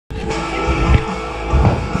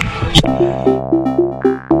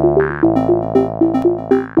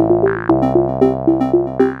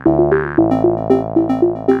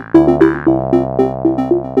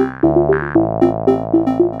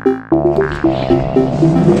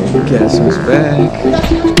Guess who's back?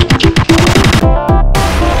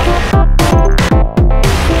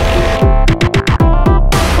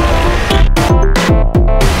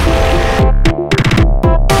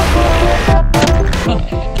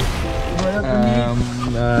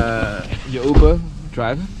 Your Uber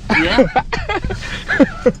driver? Yeah.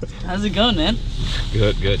 How's it going, man?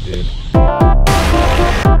 Good, dude.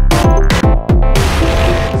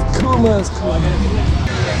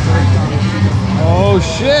 Oh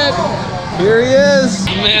shit! Here he is!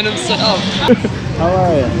 The man himself. How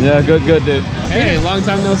are you? Yeah, good, dude. Hey, long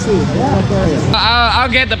time no see. I'll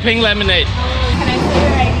get the pink lemonade. Can I see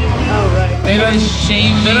your ID? Oh, right. They don't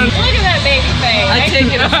shame me. Look at that baby face. I take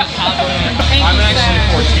it as a compliment. Thank I'm you, actually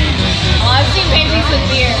sir. 14. Well, I've seen babies with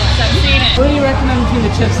beards. I've seen it. What do you recommend between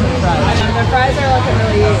the chips and the fries? The fries are looking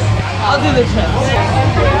really good. I'll do the chips.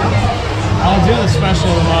 I'll do the special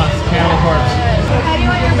of the month, camel corpse. How do you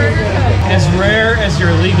want your burger cooked? As rare as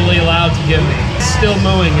you're legally allowed to give me. Still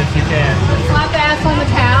mooing if you can. Slap the ass on the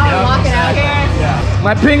towel and walk it out here. Yeah.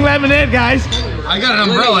 My pink lemonade, guys! I got an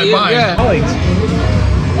umbrella in mine. Yeah.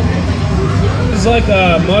 This is like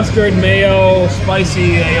a mustard, mayo,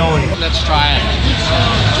 spicy aioli. Let's try it.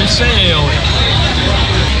 Just say aioli.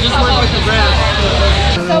 Just like the bread.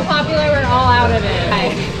 It's so popular, we're all out of it.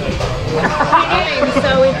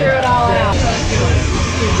 So we threw it all out.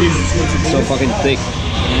 So fucking thick.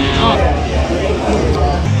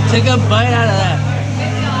 Take a bite out of that.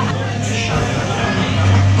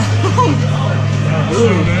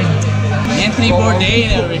 Anthony Bourdain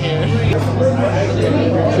over here.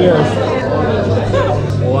 Cheers.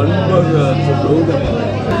 One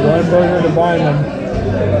burger to bind them.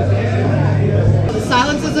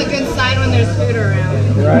 Silence is a good sign when there's food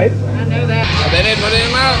around. Right? I know that. Put it in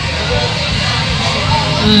your mouth.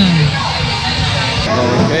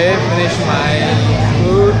 Okay, finish my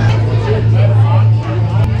food.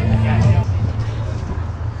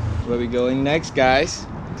 Where are we going next, guys?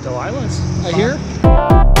 Delilah's. I hear.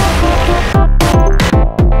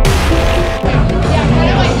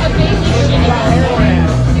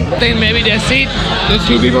 I think maybe their seat. There's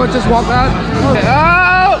two people that just walked out.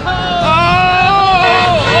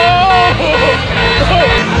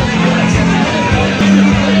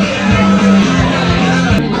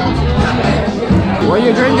 What are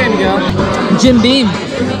you drinking, Miguel? Jim Beam.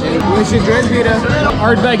 What's your drink, Peter?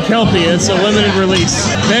 Ardbeg Kelpie. It's a limited release.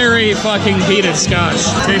 Very fucking peated scotch.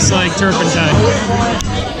 Tastes like turpentine.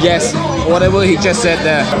 Yes, whatever he just said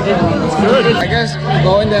there. It's good. I guess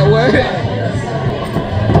going that way.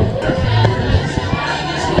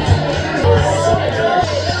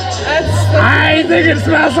 I think it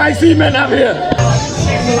smells like cement up here.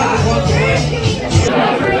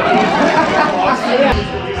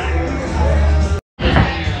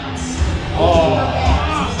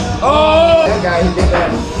 Oh! That guy, he did that.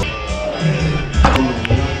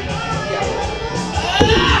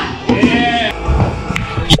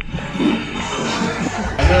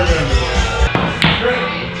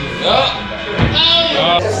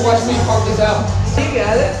 Just watch me pump this out. You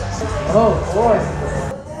got it. Oh, boy.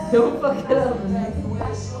 Don't fuck it up.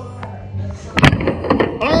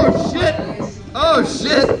 Oh, shit. Oh,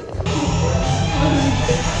 shit.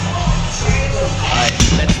 Alright,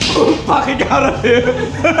 let's fucking out of here.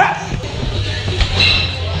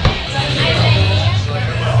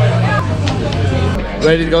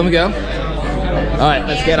 Ready to go, Miguel? Alright,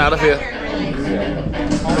 let's get out of here.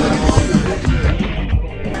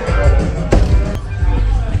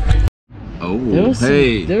 Oh,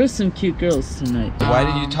 There were some cute girls tonight. Why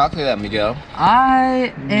did you talk to that, Miguel?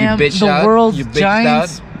 I am bitched the out? world's You bitched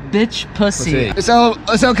giant bitch pussy. It's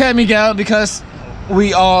okay, Miguel, because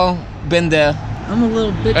we all been there. I'm a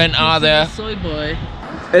little bitch And are there. soy boy.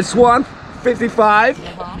 It's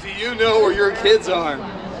 1:55. Do you know where your kids are?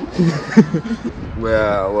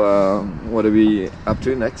 Well, what are we up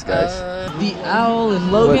to next, guys? The Owl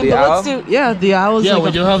and Logan. What, the but Owl? let's do the Owl's Yeah, like we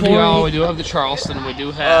a do have the 40 Owl, we do have the Charleston, we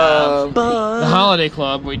do have the Holiday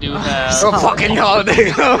Club, we do have Oh, fucking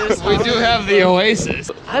holiday. we do have the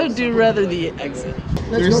Oasis. I would do rather the Exit.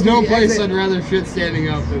 There's no place I'd rather shit standing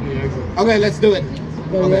up than the Exit. Okay, let's do it.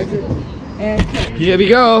 Okay. And Here we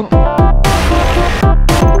go.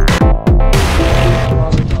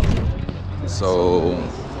 So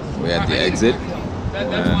we're at the exit.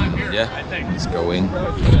 Yeah, let's go in.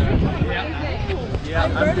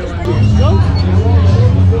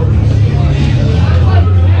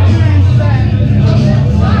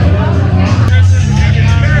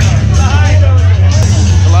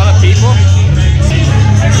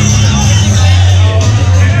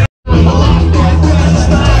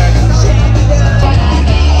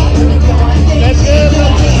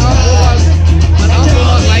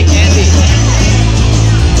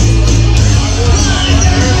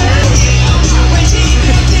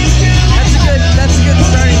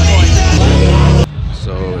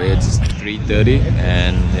 6:30,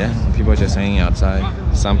 and yeah, people are just hanging outside.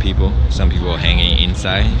 Some people are hanging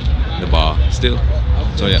inside the bar still.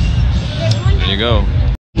 So yeah, there you go.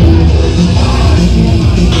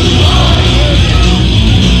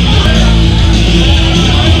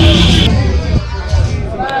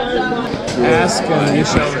 Ask and you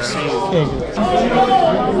shall receive.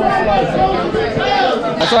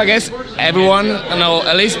 So I guess everyone, you know,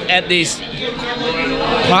 at least at this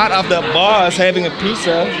part of the bar is having a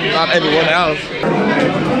pizza, not everyone else.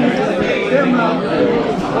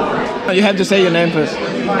 You have to say your name first.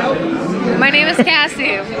 My name is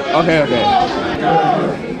Cassie. Okay, okay.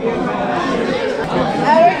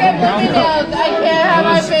 I don't get movie nails. I can't have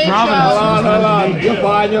my face shown. Hold on. You're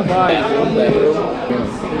fine, you're fine.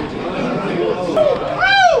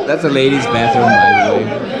 That's a ladies' bathroom, by the way.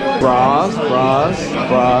 Bras.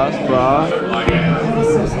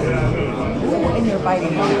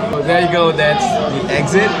 There you go. That's the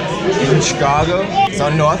exit in Chicago. It's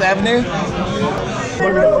on North Avenue.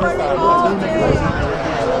 Where the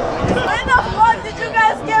fuck did you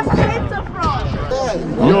guys get pizza from?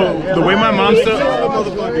 Yo, the way my mom still.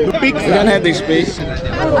 You don't have this space.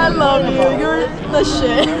 I love you. You're the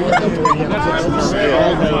shit.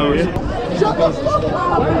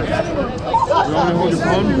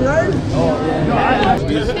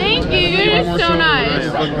 Thank you. You're just so nice.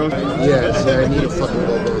 Yes, I need a fucking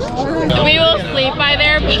burger. We will sleep by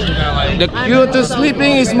there. The cure to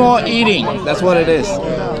sleeping is more eating. That's what it is.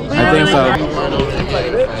 I think so.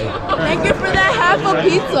 Thank you for that half a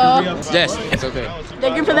pizza. Yes, it's okay.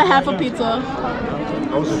 Thank you for the half a pizza.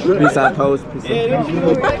 Pizza post.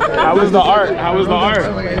 How was the art? How was the art?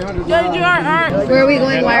 Yeah, you are art. Where are we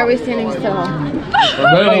going? Why are we standing still?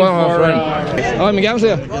 Oh, Miguel's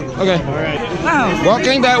here. Okay.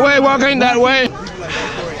 Walking that way, walking that way.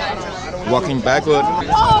 Walking backward.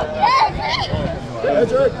 Oh,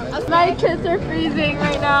 yes! My kids are freezing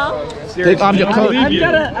right now. Take off your coat.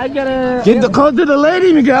 I gotta. Give the coat to the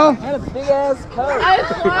lady, Miguel. I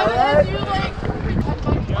promise you, like...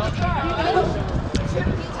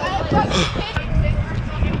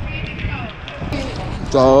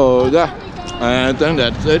 So yeah, I think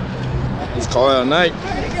that's it. Let's call it a night.